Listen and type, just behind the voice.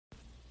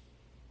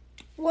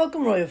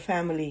Welcome, Royal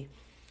Family.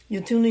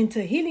 You're tuned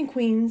into Healing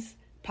Queens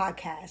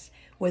podcast,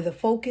 where the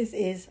focus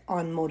is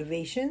on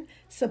motivation,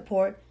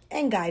 support,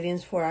 and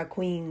guidance for our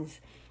queens.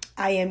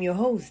 I am your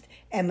host,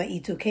 Emma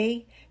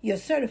E2K, your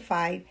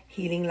certified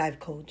healing life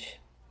coach.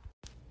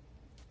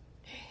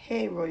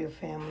 Hey, Royal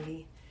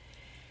Family.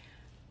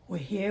 We're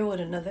here with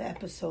another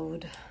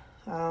episode.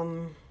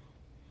 I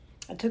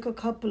took a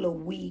couple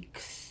of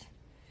weeks,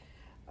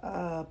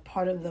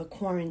 part of the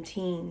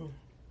quarantine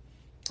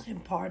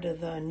and part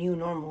of the new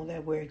normal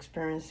that we're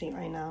experiencing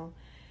right now.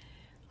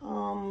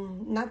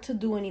 Not to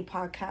do any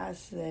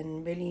podcasts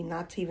and really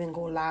not to even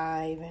go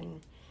live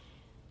and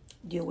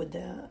deal with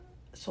the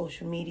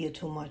social media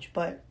too much.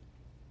 But,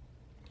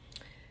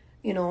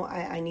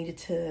 I needed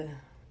to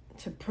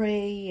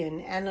pray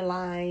and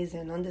analyze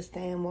and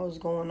understand what was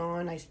going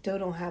on. I still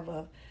don't have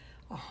a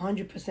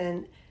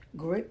 100%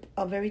 grip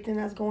of everything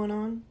that's going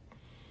on.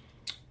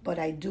 But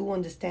I do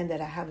understand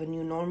that I have a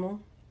new normal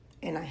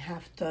and I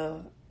have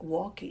to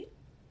walk it.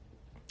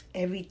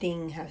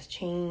 Everything has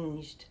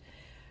changed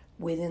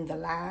within the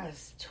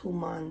last 2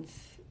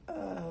 months,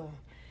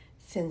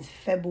 since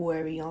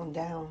February on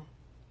down.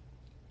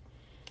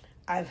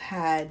 I've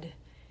had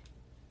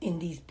in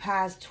these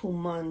past 2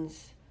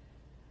 months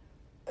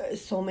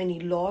so many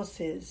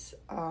losses,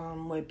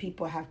 where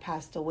people have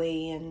passed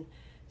away, and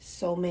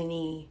so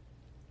many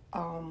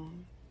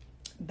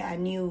bad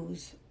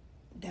news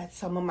that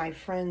some of my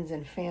friends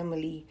and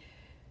family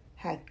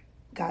had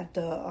got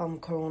the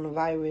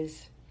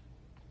coronavirus.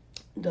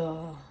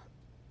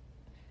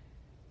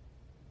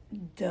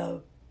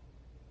 The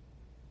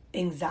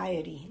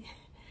anxiety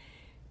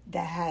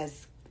that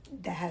has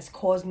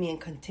caused me and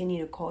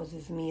continue to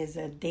causes me is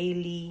a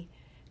daily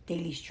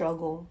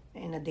struggle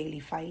and a daily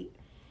fight.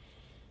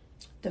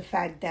 The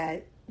fact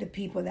that the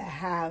people that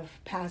have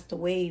passed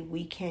away,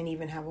 we can't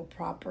even have a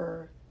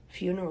proper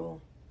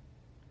funeral.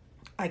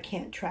 I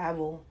can't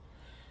travel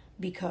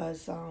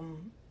because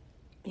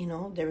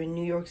they're in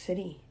New York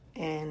City,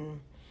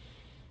 and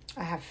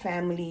I have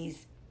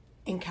families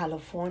in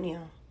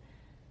California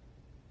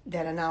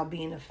that are now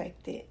being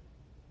affected.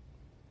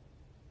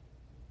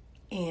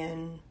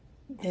 And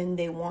then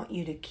they want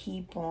you to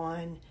keep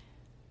on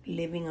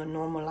living a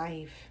normal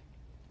life.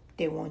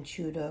 They want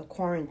you to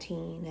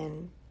quarantine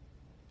and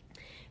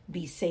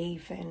be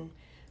safe and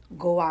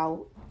go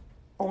out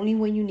only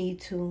when you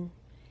need to,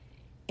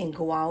 and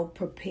go out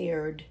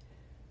prepared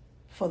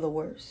for the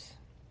worst.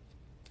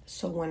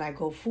 So when I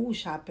go food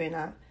shopping,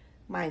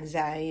 my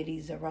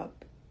anxieties are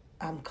up.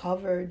 I'm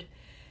covered.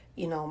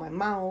 My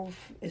mouth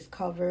is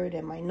covered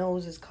and my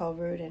nose is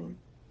covered, and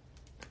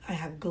I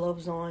have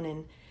gloves on,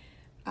 and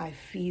I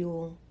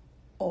feel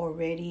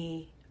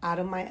already out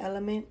of my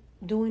element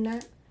doing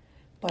that.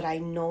 But I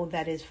know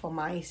that is for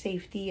my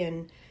safety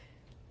and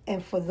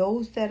for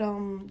those that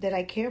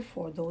I care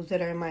for, those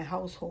that are in my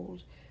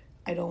household.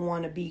 I don't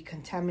want to be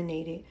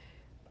contaminated.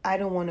 I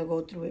don't want to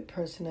go through it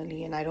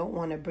personally, and I don't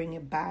want to bring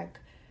it back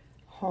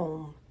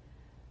home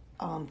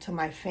to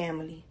my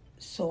family.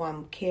 So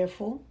I'm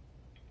careful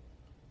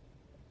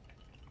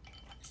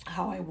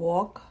how I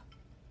walk.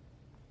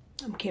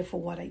 I'm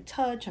careful what I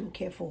touch. I'm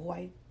careful who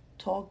I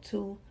talk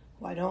to,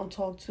 who I don't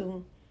talk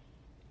to.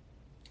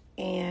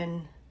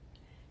 And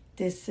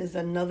this is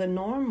another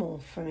normal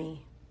for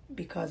me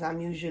because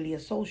I'm usually a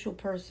social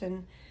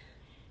person.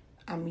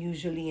 I'm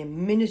usually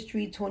in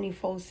ministry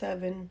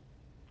 24/7.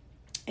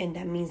 And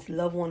that means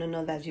love one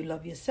another as you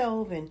love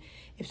yourself. And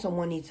if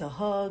someone needs a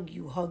hug,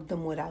 you hug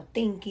them without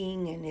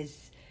thinking. And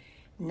it's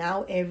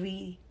now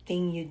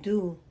everything you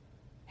do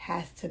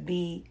has to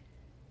be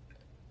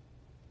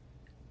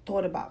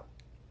thought about.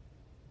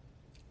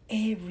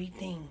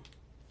 Everything.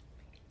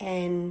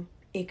 And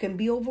it can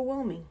be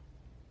overwhelming.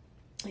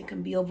 It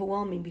can be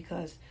overwhelming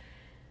because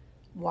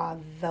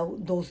while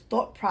those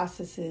thought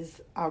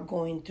processes are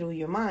going through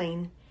your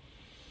mind,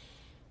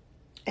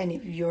 and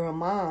if you're a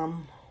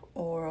mom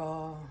or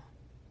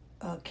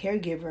a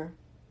caregiver,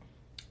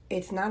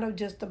 it's not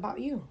just about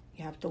you.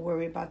 You have to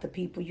worry about the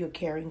people you're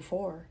caring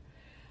for,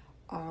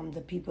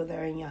 the people that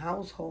are in your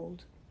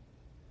household,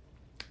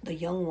 the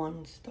young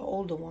ones, the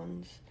older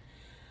ones.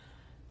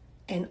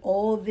 And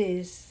all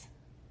this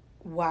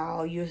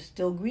while you're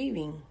still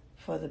grieving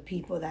for the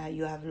people that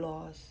you have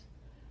lost.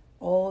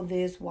 All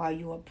this while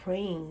you are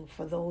praying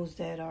for those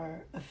that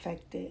are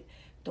affected,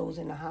 those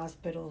in the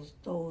hospitals,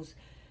 those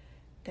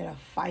that are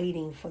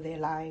fighting for their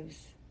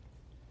lives.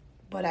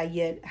 But I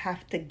yet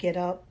have to get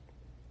up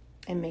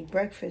and make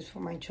breakfast for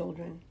my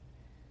children.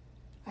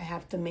 I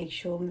have to make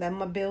sure that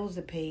my bills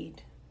are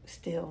paid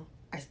still.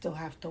 I still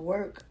have to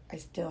work. I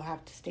still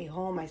have to stay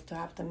home. I still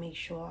have to make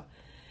sure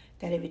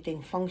that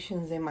everything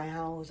functions in my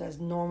house as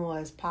normal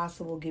as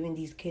possible, giving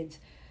these kids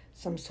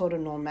some sort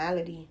of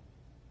normality.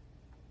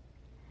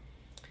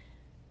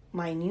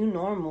 My new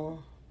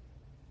normal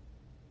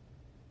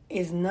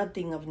is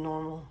nothing of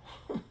normal.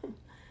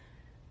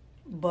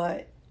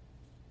 But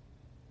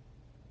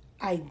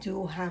I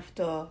do have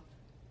to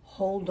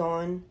hold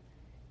on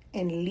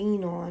and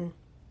lean on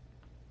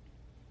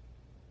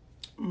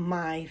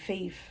my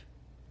faith,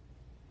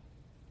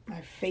 my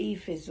My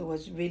faith is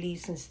what's really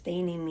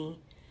sustaining me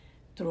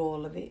through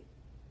all of it.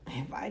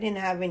 If I didn't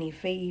have any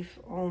faith,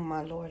 oh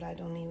my Lord, I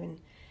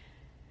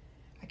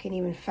can't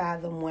even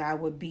fathom where I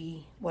would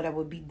be, what I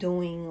would be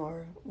doing,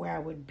 or where I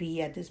would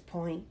be at this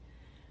point.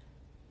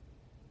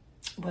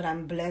 But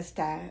I'm blessed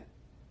that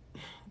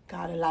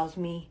God allows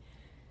me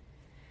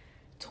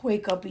to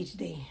wake up each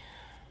day,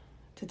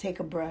 to take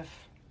a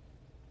breath,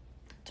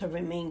 to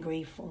remain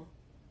grateful,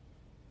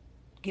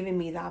 giving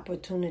me the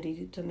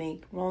opportunity to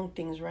make wrong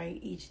things right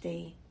each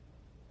day.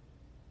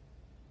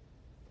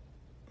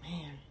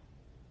 Man.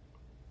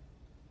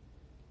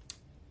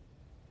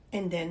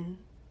 And then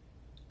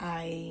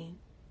I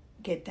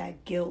get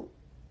that guilt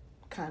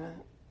kind of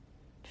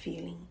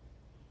feeling.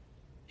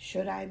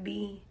 Should I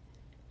be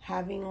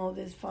having all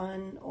this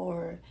fun,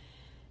 or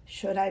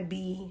should I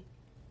be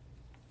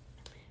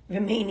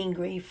remaining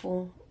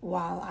grateful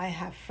while I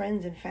have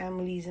friends and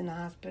families in the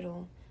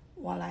hospital,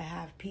 while I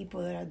have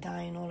people that are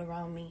dying all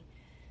around me,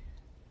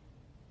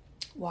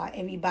 while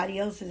everybody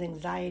else's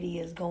anxiety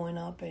is going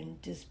up and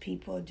just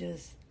people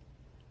just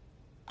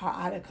are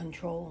out of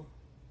control?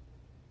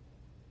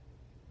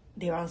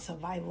 They're on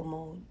survival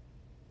mode.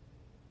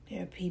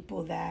 There are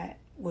people that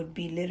would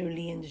be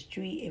literally in the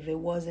street if it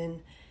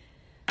wasn't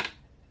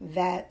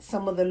that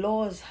some of the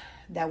laws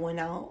that went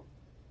out,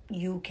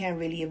 you can't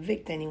really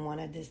evict anyone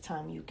at this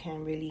time. You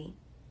can't really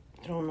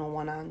throw no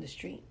one on the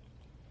street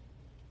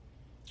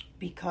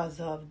because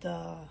of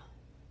the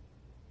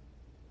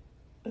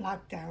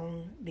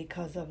lockdown,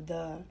 because of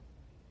the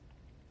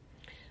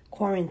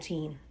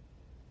quarantine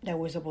that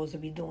we're supposed to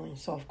be doing.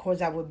 So, of course,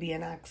 that would be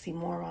an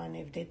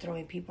oxymoron if they're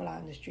throwing people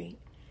out on the street.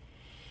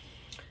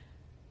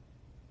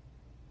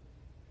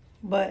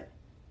 But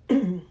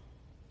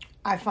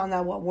I found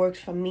out what works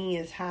for me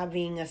is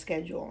having a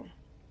schedule,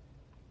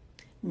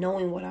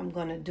 knowing what I'm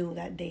going to do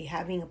that day,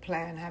 having a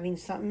plan, having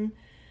something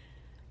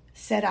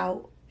set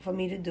out for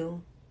me to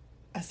do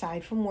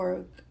aside from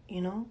work,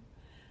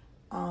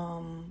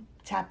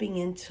 tapping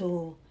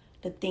into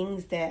the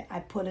things that I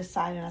put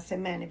aside. And I said,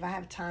 man, if I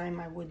have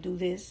time, I would do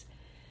this.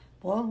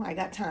 Well, I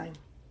got time.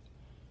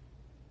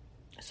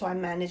 So I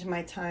manage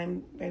my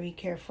time very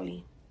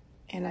carefully.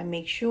 And I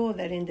make sure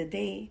that in the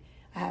day,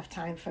 I have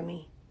time for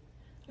me.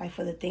 Like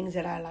for the things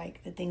that I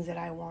like, the things that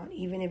I want.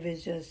 Even if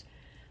it's just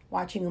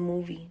watching a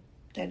movie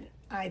that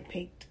I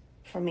picked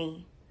for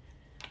me.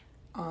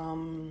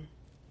 Doing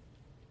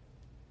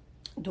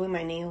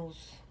my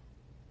nails.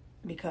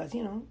 Because,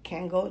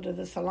 can't go to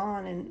the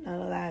salon and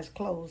none of that is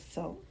closed.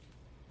 So,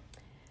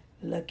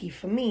 lucky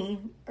for me,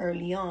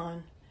 early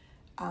on,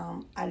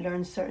 I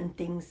learned certain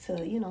things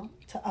to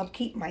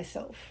upkeep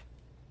myself.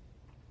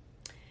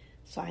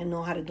 So I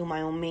know how to do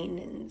my own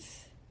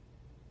maintenance.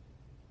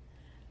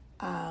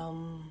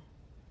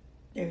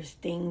 There's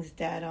things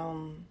that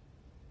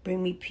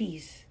bring me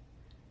peace,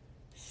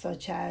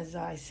 such as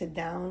I sit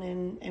down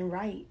and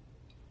write.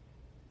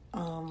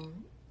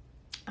 I'm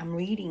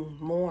reading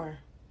more.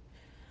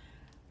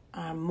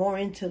 I'm more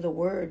into the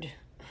word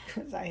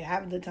because I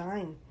have the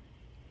time.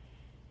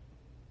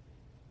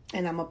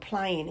 And I'm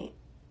applying it.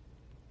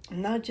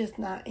 I'm not just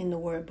not in the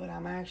word, but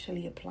I'm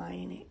actually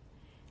applying it.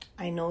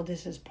 I know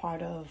this is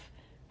part of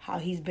how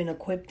he's been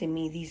equipping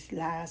me these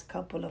last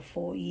couple of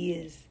 4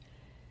 years.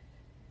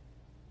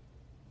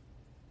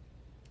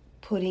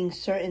 Putting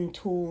certain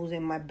tools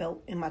in my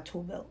belt, in my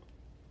tool belt.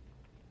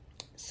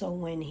 So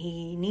when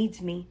he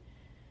needs me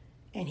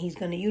and he's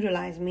going to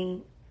utilize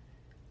me,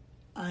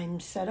 I'm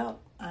set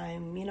up.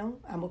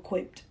 I'm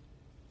equipped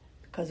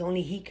because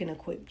only he can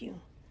equip you.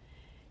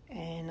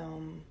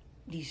 And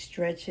these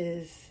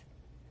stretches,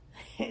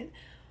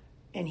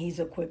 and he's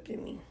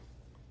equipping me.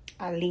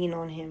 I lean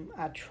on him.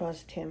 I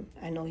trust him.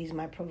 I know he's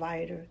my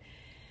provider.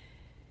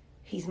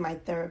 He's my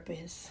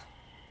therapist.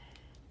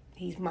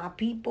 He's my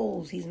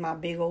peoples. He's my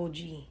big OG.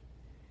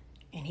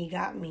 And he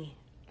got me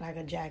like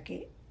a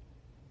jacket.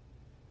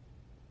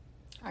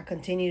 I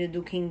continue to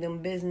do kingdom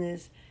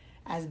business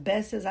as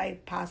best as I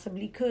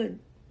possibly could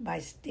by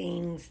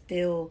staying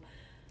still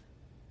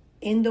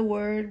in the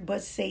word,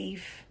 but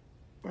safe,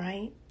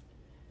 right?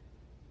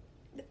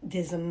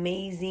 There's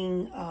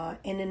amazing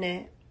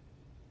internet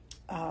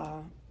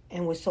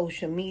and with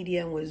social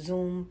media and with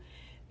Zoom,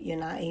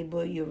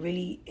 you're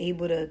really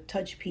able to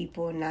touch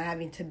people and not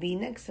having to be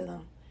next to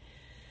them.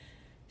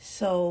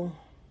 So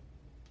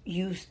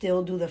you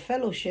still do the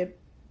fellowship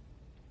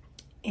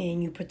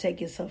and you protect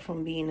yourself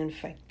from being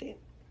infected.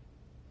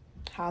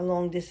 How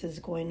long this is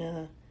going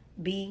to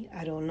be,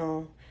 I don't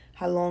know.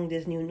 How long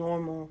this new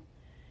normal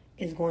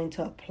is going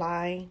to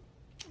apply,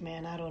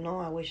 man, I don't know.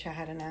 I wish I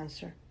had an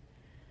answer.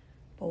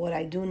 But what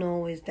I do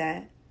know is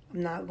that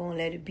I'm not going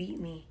to let it beat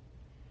me.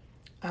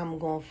 I'm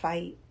going to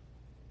fight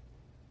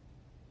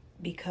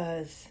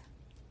because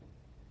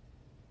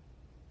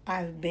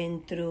I've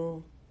been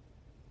through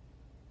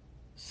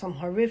some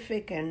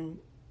horrific and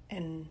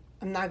I'm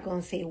not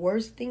going to say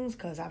worse things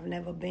because I've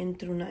never been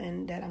through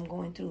nothing that I'm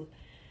going through,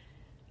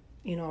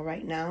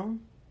 right now.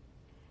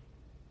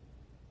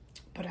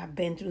 But I've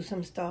been through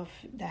some stuff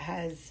that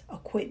has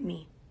equipped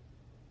me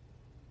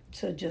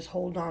to just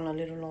hold on a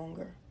little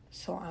longer.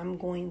 So I'm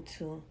going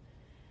to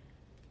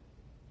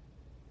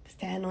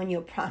stand on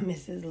your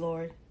promises,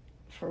 Lord,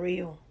 for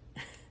real.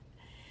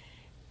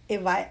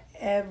 If I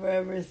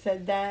ever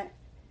said that,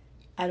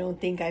 I don't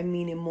think I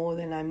mean it more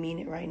than I mean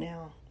it right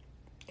now.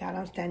 God,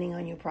 I'm standing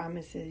on your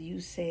promises. You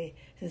say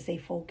to stay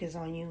focused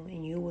on you,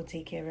 and you will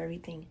take care of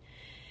everything.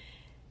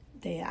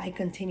 That I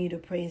continue to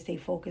pray and stay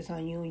focused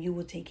on you, and you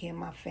will take care of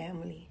my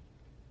family.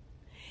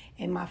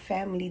 And my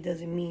family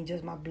doesn't mean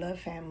just my blood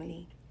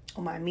family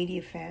or my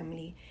immediate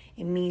family.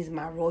 It means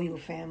my royal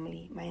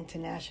family, my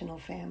international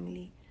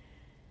family.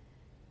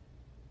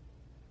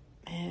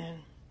 And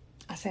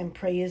I send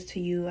prayers to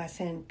you. I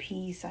send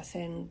peace. I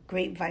send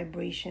great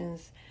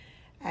vibrations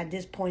at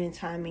this point in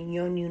time in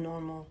your new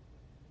normal.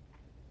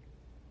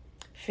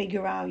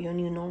 Figure out your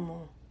new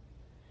normal.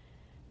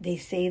 They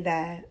say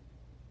that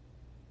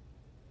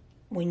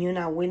when you're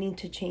not willing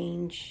to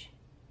change,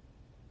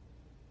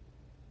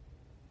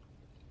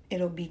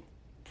 it'll be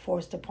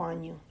forced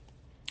upon you.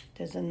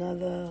 There's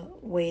another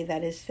way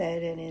that is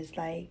said, and it's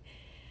like,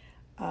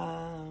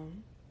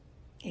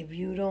 if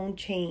you don't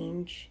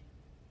change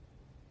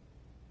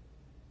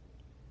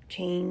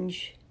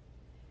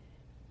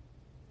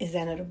is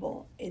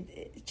inevitable.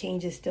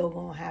 Change is still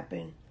going to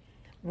happen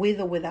with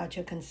or without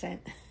your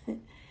consent.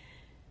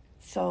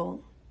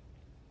 So,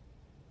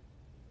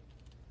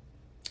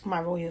 my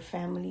royal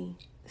family,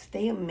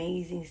 stay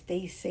amazing,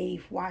 stay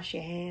safe, wash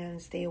your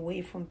hands, stay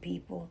away from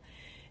people,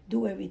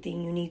 do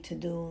everything you need to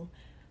do,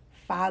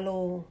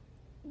 follow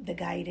the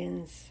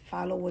guidance,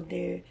 follow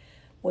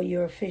what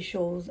your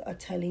officials are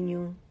telling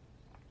you,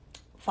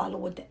 follow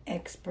what the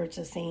experts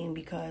are saying,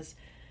 because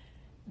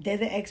they're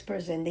the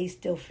experts and they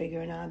still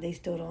figuring out, they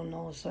still don't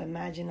know. So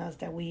imagine us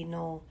that we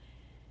know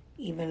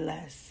even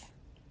less.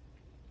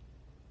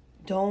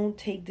 Don't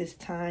take this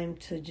time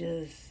to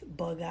just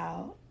bug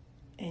out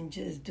and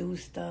just do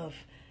stuff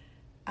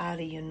out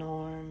of your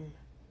norm.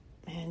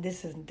 Man,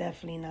 this is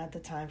definitely not the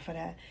time for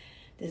that.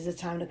 This is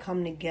the time to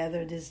come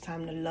together. This is the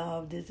time to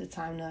love. This is the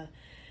time to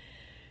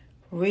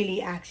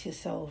really ask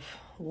yourself,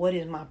 what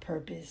is my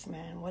purpose,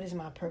 man? What is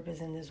my purpose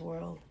in this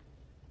world?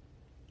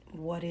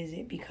 What is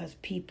it? Because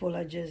people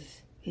are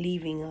just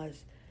leaving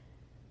us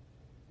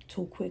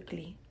too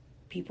quickly.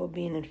 People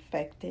being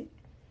infected.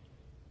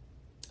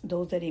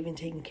 Those that are even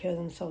taking care of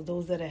themselves.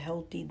 Those that are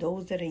healthy.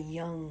 Those that are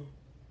young.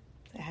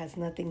 That has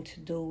nothing to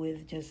do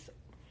with just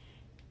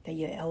that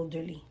you're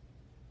elderly.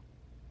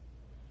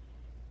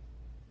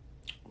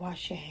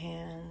 Wash your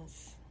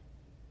hands.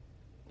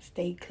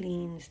 Stay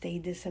clean. Stay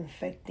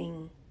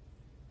disinfecting.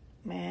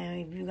 Man,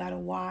 if you gotta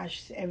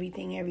wash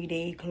everything every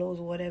day, clothes,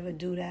 whatever,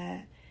 do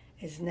that.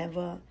 It's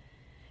never,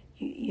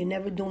 you're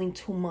never doing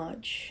too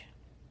much.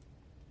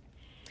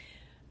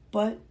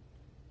 But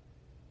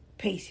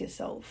pace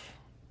yourself.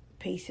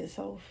 Pace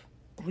yourself.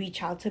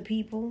 Reach out to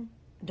people.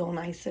 Don't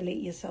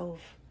isolate yourself.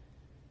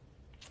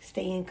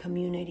 Stay in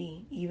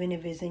community, even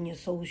if it's in your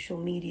social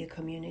media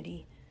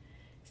community.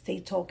 Stay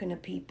talking to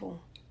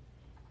people.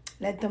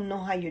 Let them know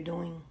how you're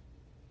doing.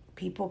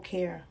 People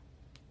care.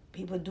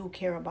 People do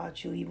care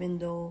about you, even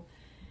though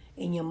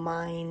in your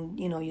mind,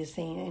 you're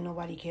saying, ain't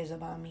nobody cares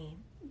about me.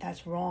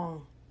 That's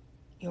wrong.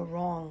 You're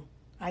wrong.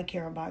 I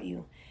care about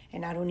you,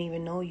 and I don't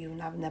even know you,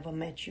 and I've never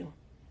met you.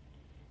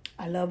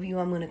 I love you.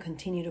 I'm going to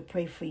continue to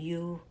pray for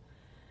you,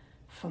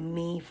 for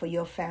me, for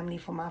your family,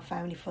 for my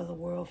family, for the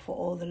world, for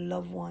all the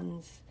loved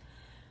ones.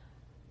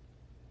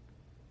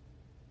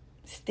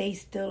 Stay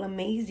still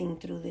amazing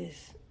through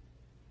this.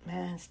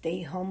 Man,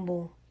 stay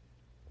humble.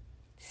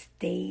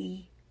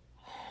 Stay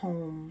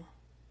home.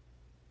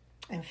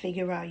 And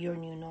figure out your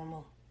new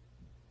normal.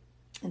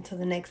 Until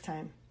the next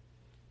time,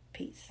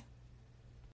 peace.